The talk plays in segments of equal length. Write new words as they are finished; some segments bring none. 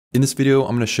In this video,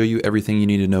 I'm going to show you everything you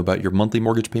need to know about your monthly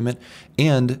mortgage payment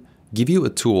and give you a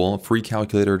tool, a free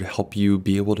calculator to help you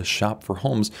be able to shop for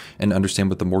homes and understand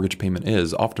what the mortgage payment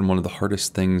is. Often one of the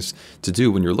hardest things to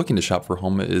do when you're looking to shop for a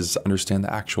home is understand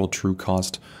the actual true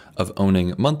cost of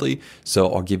owning monthly.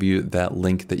 So I'll give you that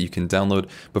link that you can download.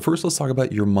 But first, let's talk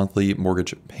about your monthly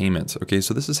mortgage payments. Okay,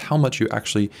 so this is how much you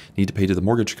actually need to pay to the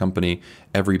mortgage company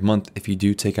every month if you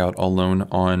do take out a loan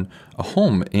on a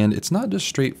home. And it's not just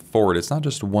straightforward. It's not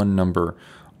just one number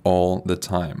all the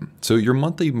time. So your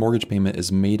monthly mortgage payment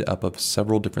is made up of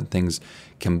several different things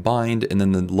combined, and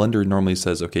then the lender normally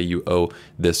says, okay, you owe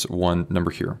this one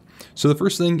number here. So the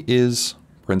first thing is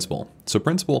principal. So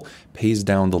principal pays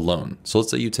down the loan. So let's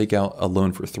say you take out a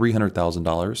loan for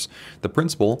 $300,000. The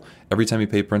principal, every time you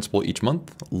pay principal each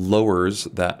month, lowers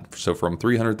that. So from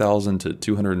 $300,000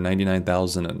 to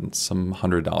 $299,000 and some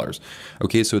 $100.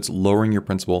 Okay, so it's lowering your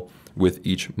principal with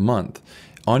each month.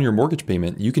 On your mortgage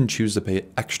payment, you can choose to pay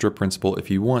extra principal if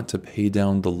you want to pay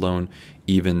down the loan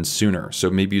even sooner.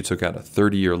 So maybe you took out a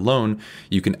 30-year loan,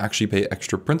 you can actually pay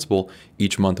extra principal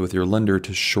each month with your lender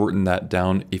to shorten that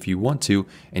down if you want to,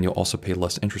 and you'll also pay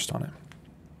less interest on it.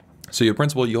 So your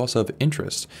principal, you also have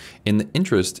interest, and the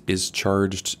interest is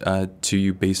charged to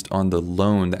you based on the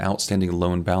loan, the outstanding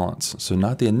loan balance. So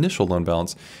not the initial loan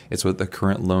balance, it's what the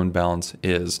current loan balance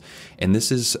is. And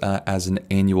this is as an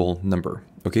annual number.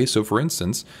 Okay, so for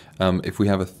instance, if we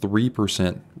have a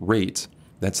 3% rate,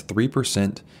 that's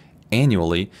 3%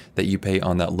 annually that you pay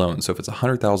on that loan. So if it's a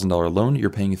 $100,000 loan, you're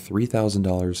paying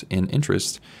 $3,000 in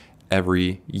interest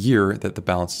every year that the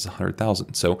balance is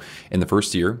 $100,000. So in the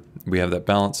first year, we have that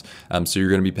balance. So you're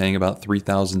going to be paying about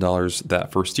 $3,000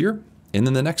 that first year. And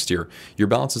then the next year, your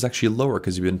balance is actually lower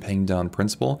because you've been paying down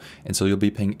principal. And so you'll be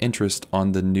paying interest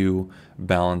on the new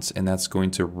balance, and that's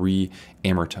going to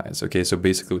re-amortize. Okay, so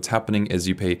basically what's happening is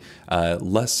you pay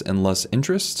less and less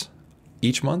interest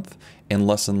each month and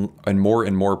less and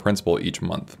more principal each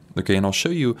month. Okay, and I'll show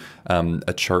you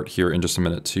a chart here in just a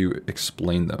minute to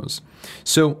explain those.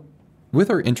 So with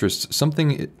our interest,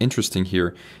 something interesting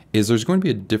here is there's going to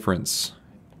be a difference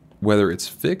whether it's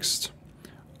fixed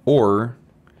or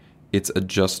it's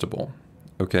adjustable,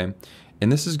 okay?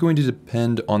 And this is going to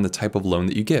depend on the type of loan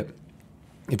that you get.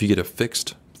 If you get a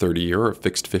fixed 30-year or a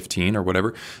fixed 15 or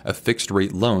whatever, a fixed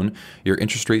rate loan, your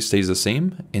interest rate stays the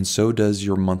same, and so does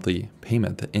your monthly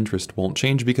payment. The interest won't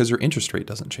change because your interest rate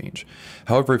doesn't change.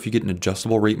 However, if you get an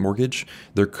adjustable rate mortgage,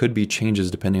 there could be changes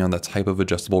depending on the type of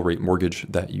adjustable rate mortgage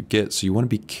that you get. So you want to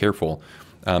be careful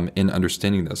in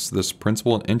understanding this. This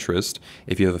principal and interest,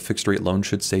 if you have a fixed rate loan,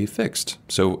 should stay fixed.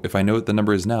 So if I know what the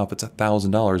number is now, if it's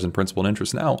 $1,000 in principal and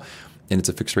interest now, and it's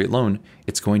a fixed rate loan,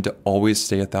 it's going to always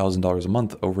stay $1,000 a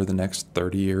month over the next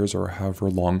 30 years or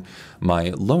however long my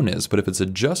loan is. But if it's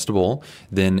adjustable,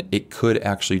 then it could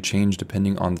actually change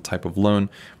depending on the type of loan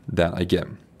that I get.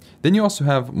 Then you also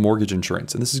have mortgage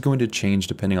insurance, and this is going to change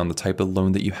depending on the type of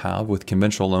loan that you have. With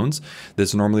conventional loans,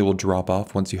 this normally will drop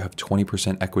off once you have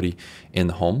 20% equity in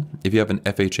the home. If you have an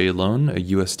FHA loan, a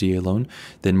USDA loan,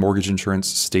 then mortgage insurance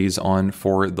stays on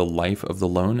for the life of the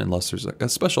loan unless there's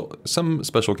some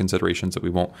special considerations that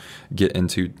we won't get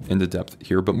into depth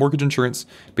here. But mortgage insurance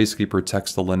basically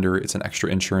protects the lender. It's an extra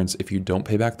insurance if you don't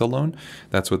pay back the loan.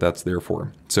 That's what that's there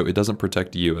for. So it doesn't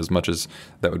protect you as much as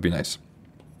that would be nice.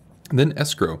 Then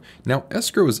escrow. Now,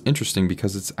 escrow is interesting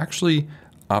because it's actually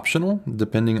optional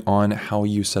depending on how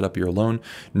you set up your loan.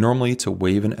 Normally, to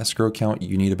waive an escrow account,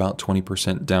 you need about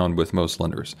 20% down with most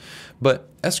lenders. But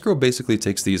escrow basically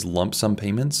takes these lump sum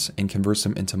payments and converts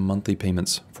them into monthly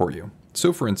payments for you.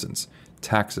 So for instance,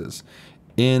 taxes.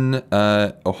 In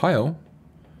Ohio,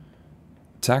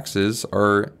 taxes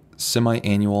are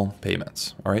semi-annual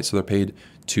payments. All right, so they're paid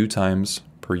 2 times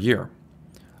per year.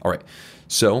 All right.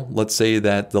 So let's say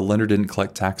that the lender didn't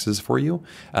collect taxes for you.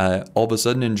 All of a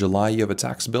sudden in July, you have a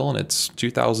tax bill and it's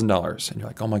 $2,000. And you're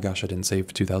like, oh my gosh, I didn't save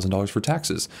 $2,000 for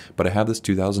taxes, but I have this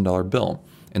 $2,000 bill.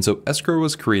 And so escrow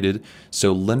was created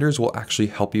so lenders will actually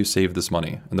help you save this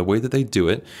money. And the way that they do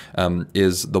it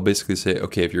is they'll basically say,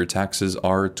 okay, if your taxes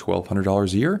are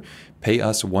 $1,200 a year, pay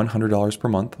us $100 per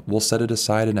month. We'll set it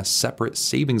aside in a separate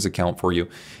savings account for you.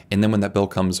 And then when that bill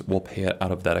comes, we'll pay it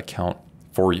out of that account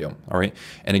for you. All right.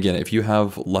 And again, if you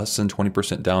have less than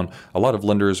 20% down, a lot of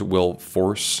lenders will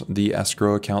force the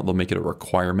escrow account. They'll make it a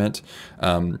requirement.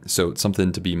 So it's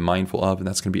something to be mindful of, and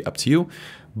that's going to be up to you.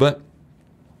 But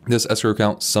this escrow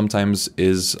account sometimes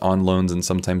is on loans and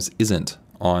sometimes isn't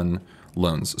on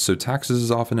loans. So taxes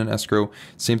is often in escrow.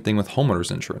 Same thing with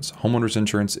homeowners insurance. Homeowners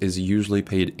insurance is usually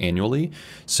paid annually.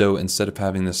 So instead of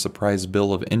having this surprise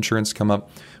bill of insurance come up,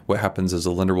 what happens is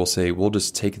the lender will say, we'll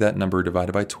just take that number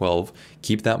divided by 12,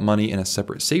 keep that money in a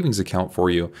separate savings account for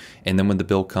you, and then when the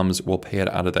bill comes, we'll pay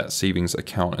it out of that savings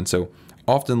account. And so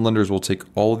often lenders will take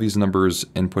all of these numbers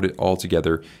and put it all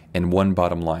together in one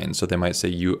bottom line. So they might say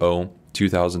you owe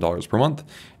 $2,000 per month,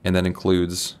 and that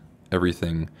includes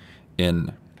everything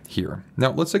in here.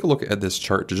 Now let's take a look at this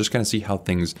chart to just kind of see how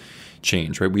things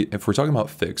change, right? If we're talking about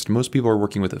fixed, most people are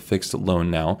working with a fixed loan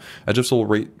now. Adjustable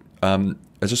rate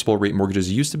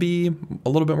mortgages used to be a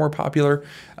little bit more popular,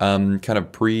 kind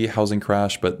of pre-housing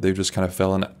crash, but they just kind of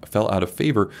fell out of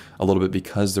favor a little bit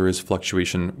because there is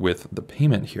fluctuation with the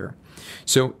payment here.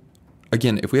 So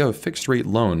again, if we have a fixed rate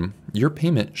loan, your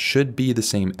payment should be the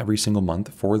same every single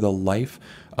month for the life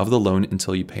of the loan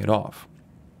until you pay it off.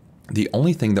 The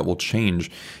only thing that will change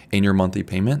in your monthly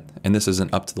payment, and this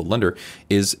isn't up to the lender,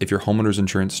 is if your homeowner's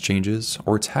insurance changes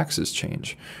or taxes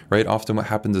change, right? Often what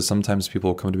happens is sometimes people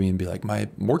will come to me and be like, my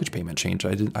mortgage payment changed.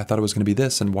 I thought it was going to be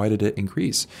this, and why did it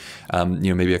increase?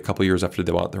 Maybe a couple years after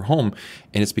they bought their home,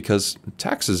 and it's because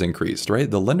taxes increased, right?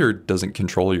 The lender doesn't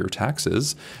control your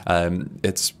taxes.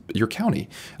 It's your county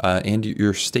and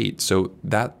your state. So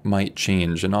that might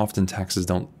change, and often taxes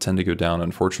don't tend to go down,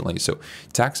 unfortunately. So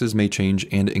taxes may change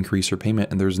and increase your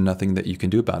payment, and there's nothing that you can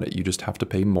do about it. You just have to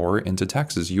pay more into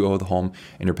taxes. You owe the home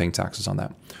and you're paying taxes on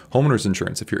that. Homeowners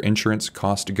insurance, if your insurance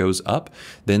cost goes up,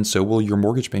 then so will your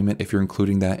mortgage payment if you're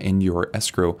including that in your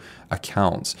escrow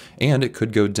accounts. And it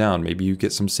could go down. Maybe you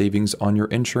get some savings on your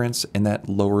insurance and that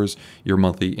lowers your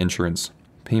monthly insurance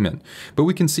payment. But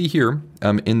we can see here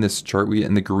in this chart,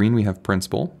 in the green we have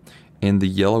principal, in the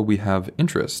yellow we have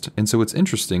interest. And so it's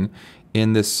interesting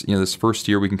in this, this first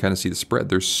year we can kind of see the spread.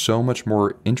 There's so much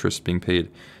more interest being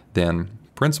paid than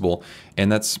principal,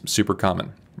 and that's super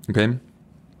common. Okay.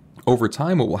 Over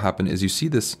time, what will happen is you see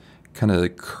this kind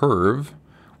of curve.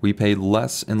 We pay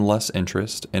less and less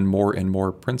interest and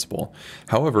more principal.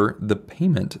 However, the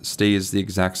payment stays the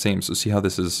exact same. So see how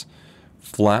this is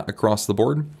flat across the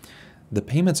board? The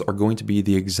payments are going to be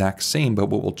the exact same, but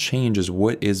what will change is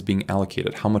what is being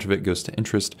allocated. How much of it goes to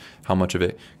interest, how much of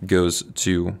it goes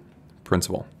to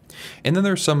principal. And then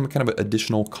there's some kind of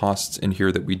additional costs in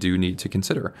here that we do need to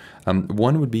consider.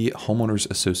 One would be homeowners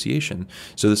association.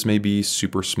 So this may be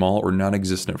super small or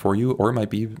non-existent for you, or it might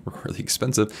be really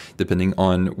expensive depending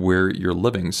on where you're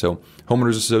living. So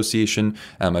homeowners association,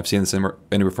 I've seen this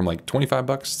anywhere from like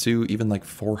 $25 to even like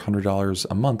 $400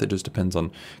 a month. It just depends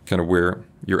on kind of where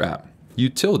you're at.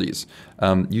 Utilities.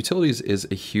 Utilities is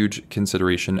a huge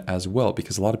consideration as well,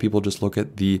 because a lot of people just look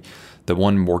at the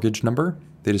one mortgage number.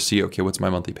 They just see, okay, what's my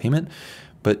monthly payment?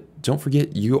 But don't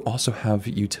forget, you also have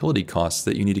utility costs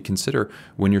that you need to consider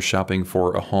when you're shopping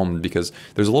for a home, because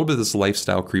there's a little bit of this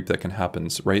lifestyle creep that can happen,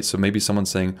 right? So maybe someone's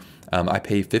saying, I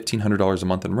pay $1,500 a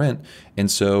month in rent,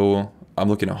 and so I'm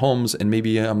looking at homes, and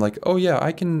maybe I'm like, oh yeah,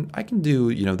 I can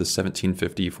do the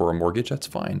 $1,750 for a mortgage. That's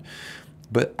fine.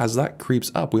 But as that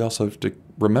creeps up, we also have to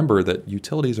remember that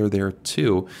utilities are there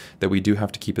too, that we do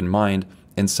have to keep in mind.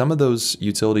 And some of those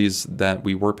utilities that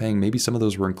we were paying, maybe some of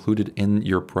those were included in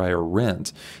your prior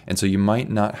rent. And so you might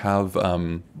not have,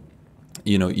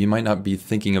 you might not be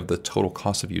thinking of the total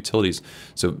cost of utilities.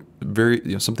 So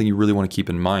something you really want to keep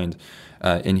in mind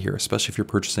in here, especially if you're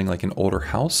purchasing like an older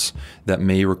house that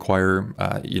may require,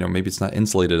 maybe it's not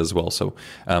insulated as well. So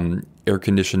air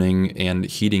conditioning and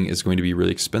heating is going to be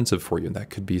really expensive for you. That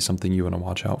could be something you want to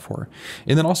watch out for.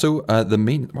 And then also the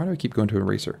maintenance. Why do I keep going to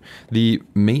eraser? The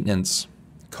maintenance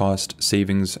cost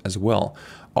savings as well.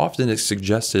 Often it's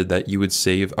suggested that you would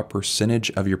save a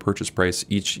percentage of your purchase price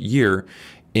each year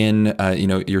in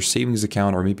your savings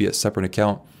account, or maybe a separate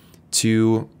account,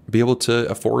 to be able to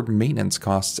afford maintenance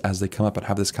costs as they come up and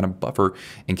have this kind of buffer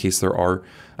in case there are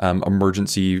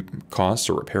emergency costs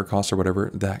or repair costs or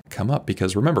whatever that come up.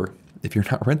 Because remember, if you're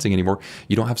not renting anymore,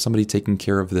 you don't have somebody taking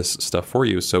care of this stuff for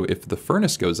you. So if the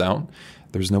furnace goes out,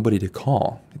 there's nobody to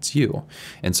call. It's you.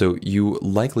 And so you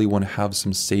likely want to have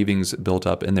some savings built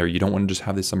up in there. You don't want to just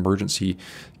have this emergency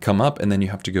come up and then you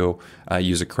have to go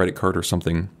use a credit card or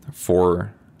something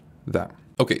for that.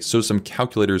 Okay, so some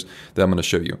calculators that I'm going to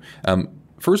show you.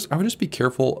 First, I would just be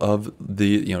careful of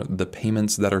the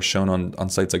payments that are shown on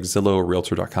sites like Zillow or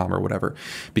Realtor.com or whatever,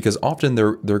 because often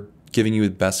they're giving you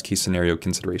the best case scenario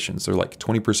considerations. They're like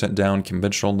 20% down,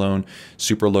 conventional loan,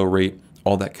 super low rate,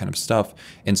 all that kind of stuff.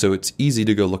 And so it's easy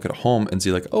to go look at a home and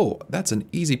see like, oh, that's an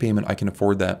easy payment, I can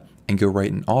afford that, and go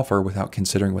write an offer without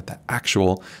considering what the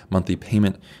actual monthly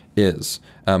payment is.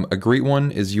 A great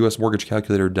one is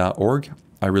usmortgagecalculator.org.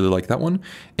 I really like that one.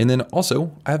 And then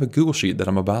also, I have a Google Sheet that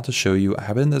I'm about to show you. I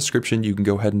have it in the description. You can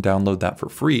go ahead and download that for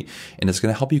free. And it's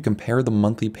going to help you compare the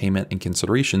monthly payment and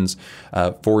considerations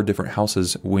for different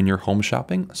houses when you're home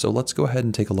shopping. So let's go ahead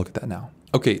and take a look at that now.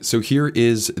 Okay, so here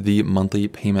is the monthly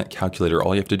payment calculator.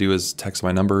 All you have to do is text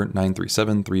my number,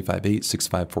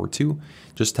 937-358-6542.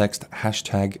 Just text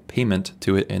hashtag payment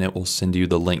to it and it will send you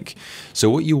the link. So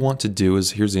what you want to do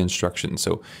is, here's the instructions.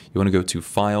 So you want to go to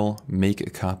File, Make a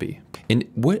Copy. And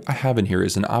what I have in here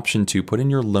is an option to put in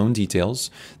your loan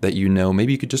details that you know.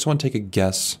 Maybe you could just want to take a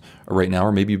guess right now,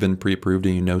 or maybe you've been pre-approved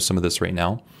and you know some of this right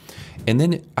now. And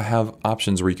then I have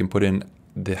options where you can put in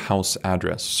the house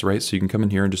address, right? So you can come in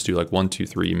here and just do like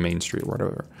 123 Main Street or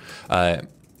whatever.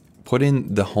 Put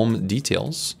in the home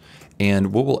details,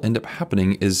 and what will end up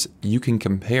happening is you can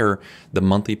compare the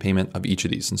monthly payment of each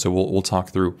of these. And so we'll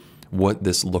talk through what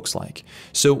this looks like.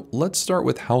 So let's start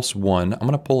with house one. I'm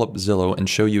going to pull up Zillow and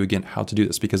show you again how to do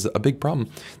this, because a big problem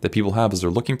that people have is they're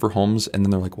looking for homes and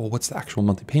then they're like, well, what's the actual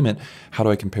monthly payment? How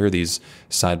do I compare these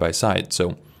side by side?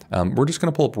 So we're just going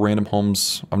to pull up random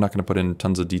homes. I'm not going to put in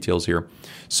tons of details here.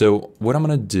 So what I'm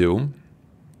going to do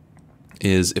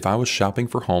is, if I was shopping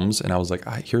for homes and I was like,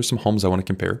 here's some homes I want to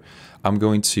compare, I'm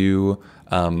going to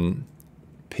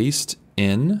paste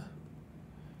in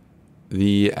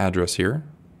the address here.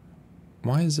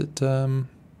 Why is it? There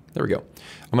we go.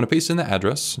 I'm going to paste in the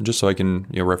address just so I can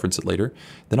reference it later.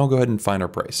 Then I'll go ahead and find our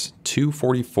price,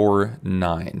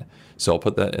 $244,900. So I'll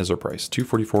put that as our price,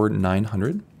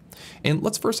 $244,900. And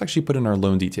let's first actually put in our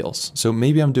loan details. So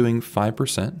maybe I'm doing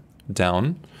 5%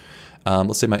 down.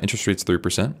 Let's say my interest rate's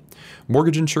 3%.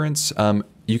 Mortgage insurance,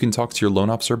 you can talk to your loan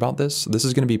officer about this. This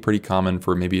is going to be pretty common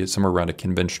for maybe somewhere around a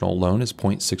conventional loan is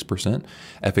 0.6%.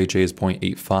 FHA is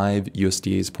 0.85,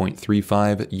 USDA is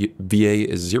 0.35,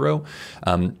 VA is 0.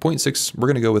 0.6 we're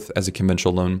going to go with as a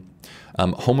conventional loan.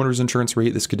 Homeowners insurance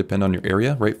rate, this could depend on your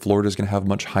area, right? Florida is going to have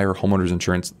much higher homeowners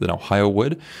insurance than Ohio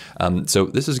would. So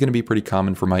this is going to be pretty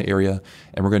common for my area,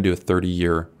 and we're going to do a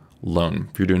 30-year loan.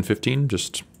 If you're doing 15,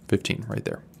 just 15 right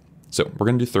there. So we're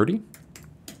going to do 30.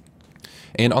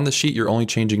 And on the sheet, you're only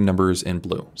changing numbers in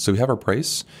blue. So we have our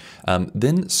price,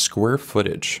 then square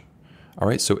footage. All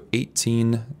right, so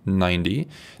 1890.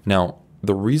 Now,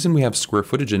 the reason we have square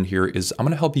footage in here is I'm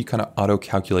going to help you kind of auto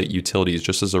calculate utilities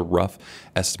just as a rough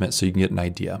estimate so you can get an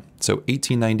idea. So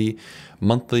 1890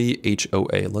 monthly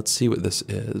HOA. Let's see what this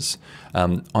is.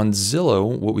 On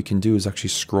Zillow, what we can do is actually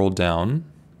scroll down,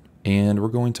 and we're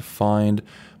going to find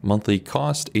monthly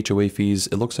cost, HOA fees.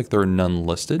 It looks like there are none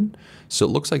listed. So it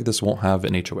looks like this won't have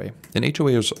an HOA. And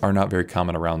HOAs are not very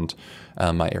common around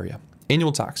my area.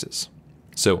 Annual taxes.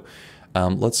 So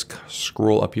let's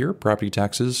scroll up here. Property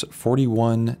taxes,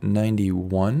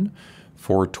 $41.91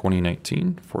 for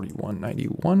 2019,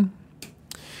 $41.91.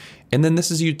 And then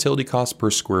this is utility cost per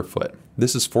square foot.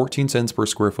 This is 14 cents per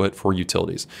square foot for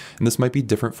utilities. And this might be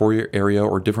different for your area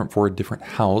or different for a different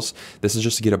house. This is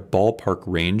just to get a ballpark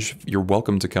range. You're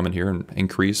welcome to come in here and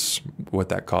increase what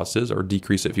that cost is or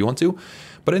decrease it if you want to.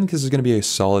 But I think this is going to be a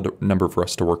solid number for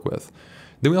us to work with.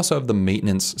 Then we also have the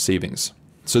maintenance savings.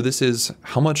 So this is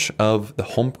how much of the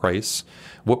home price,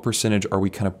 what percentage are we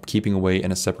kind of keeping away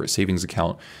in a separate savings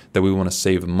account that we want to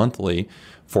save monthly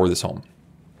for this home.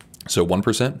 So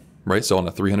 1%. Right, so on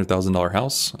a $300,000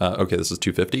 house, okay, this is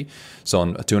 $250,000. So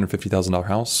on a $250,000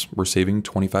 house, we're saving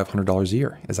 $2,500 a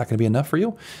year. Is that going to be enough for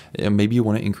you? And maybe you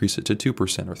want to increase it to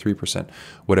 2% or 3%,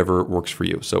 whatever works for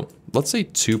you. So let's say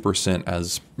 2%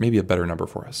 as maybe a better number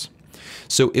for us.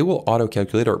 So it will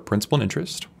auto-calculate our principal and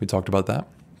interest. We talked about that.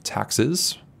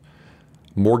 Taxes,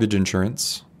 mortgage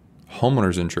insurance,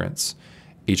 homeowners insurance,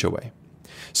 HOA.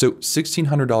 So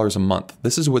 $1,600 a month.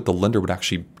 This is what the lender would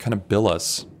actually kind of bill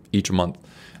us each month.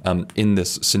 In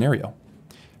this scenario.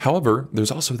 However,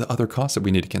 there's also the other costs that we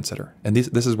need to consider. And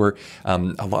this is where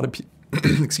a lot of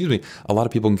a lot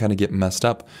of people can kind of get messed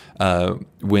up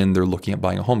when they're looking at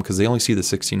buying a home because they only see the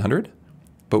 $1,600,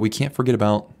 but we can't forget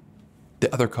about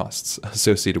the other costs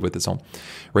associated with this home,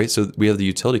 right? So we have the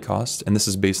utility cost, and this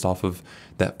is based off of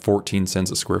that 14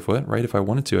 cents a square foot, right? If I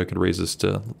wanted to, I could raise this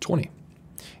to 20,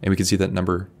 and we can see that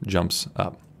number jumps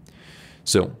up.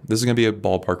 So this is going to be a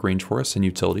ballpark range for us in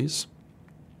utilities.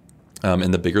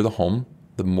 And the bigger the home,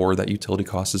 the more that utility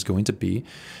cost is going to be,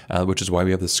 which is why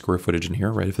we have this square footage in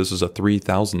here, right? If this is a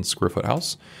 3,000 square foot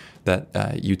house, that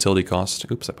utility cost,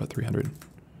 oops, I put 300.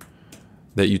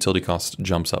 That utility cost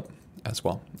jumps up as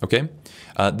well, okay?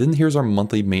 Then here's our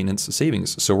monthly maintenance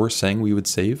savings. So we're saying we would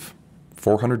save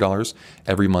 $400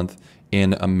 every month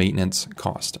in a maintenance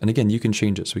cost. And again, you can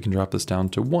change it. So we can drop this down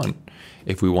to 1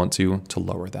 if we want to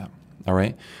lower that, all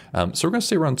right? So we're gonna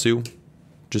stay around 2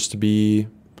 just to be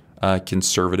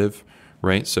conservative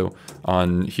right? So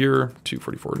on here,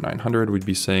 244,900, we'd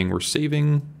be saying we're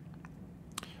saving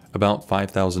about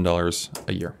 $5,000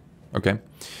 a year, okay?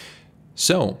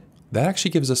 So that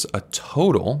actually gives us a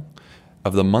total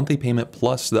of the monthly payment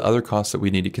plus the other costs that we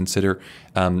need to consider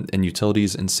in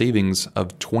utilities and savings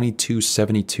of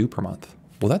 $2,272 per month.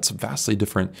 Well, that's vastly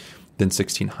different than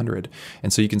 $1,600.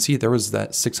 And so you can see there was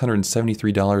that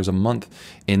 $673 a month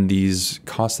in these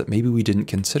costs that maybe we didn't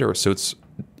consider. So it's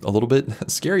a little bit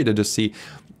scary to just see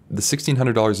the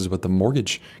 $1,600 is what the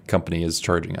mortgage company is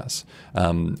charging us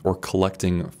or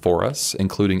collecting for us,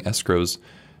 including escrows.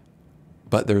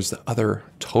 But there's the other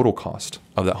total cost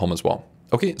of that home as well.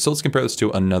 Okay, so let's compare this to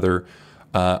another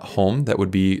home that would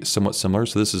be somewhat similar.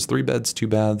 So this is 3 beds, 2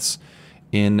 baths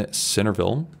in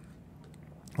Centerville.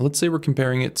 Let's say we're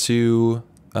comparing it to,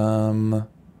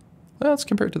 let's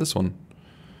compare it to this one.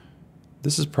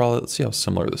 This is probably, let's see how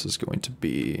similar this is going to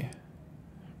be.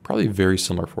 Probably very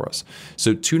similar for us.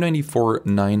 So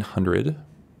 294,900.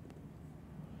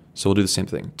 So we'll do the same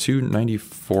thing.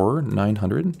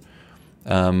 294,900.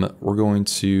 We're going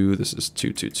to, this is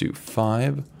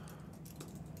 2225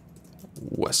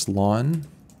 West Lawn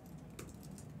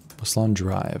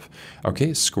Drive.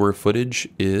 Okay, square footage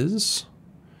is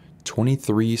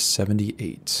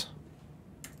 2378.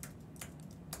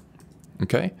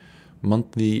 Okay,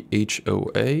 monthly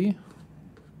HOA. I'm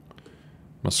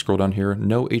gonna scroll down here.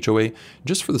 No HOA.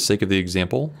 Just for the sake of the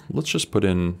example, let's just put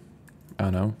in, I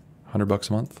don't know, $100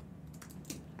 a month.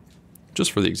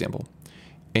 Just for the example.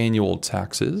 Annual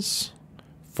taxes,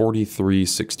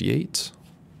 $43.68.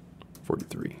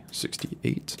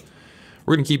 $43.68.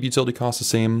 We're gonna keep utility costs the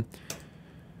same.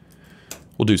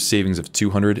 We'll do savings of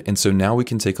 $200. And so now we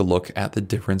can take a look at the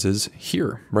differences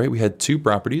here, right? We had 2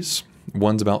 properties.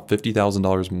 One's about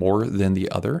 $50,000 more than the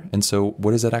other. And so what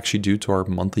does that actually do to our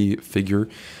monthly figure?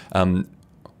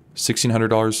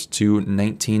 $1,600 to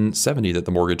 $1,970 that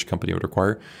the mortgage company would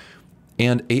require,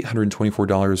 and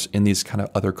 $824 in these kind of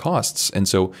other costs. And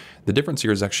so the difference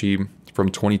here is actually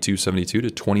from $2,272 to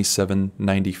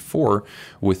 $2,794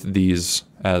 with these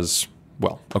as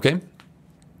well, okay?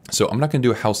 So I'm not going to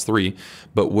do a house 3,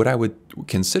 but what I would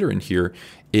consider in here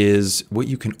is what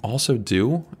you can also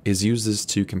do is use this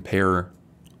to compare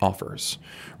offers,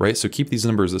 right? So keep these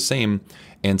numbers the same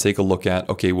and take a look at,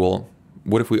 okay, well,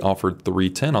 what if we offered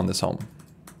 $310 on this home?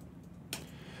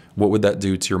 What would that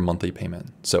do to your monthly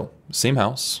payment? So same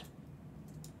house,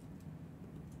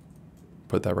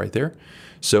 put that right there.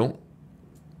 So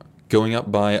going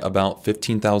up by about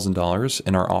 $15,000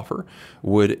 in our offer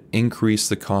would increase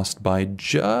the cost by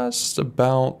just a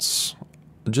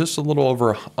little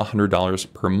over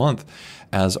 $100 per month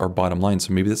as our bottom line.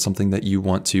 So maybe that's something that you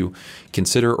want to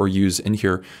consider or use in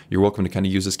here. You're welcome to kind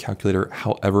of use this calculator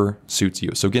however suits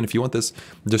you. So again, if you want this,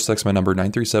 just text my number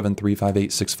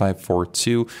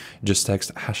 937-358-6542. Just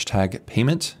text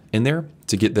 #payment in there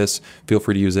to get this. Feel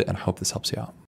free to use it, and I hope this helps you out.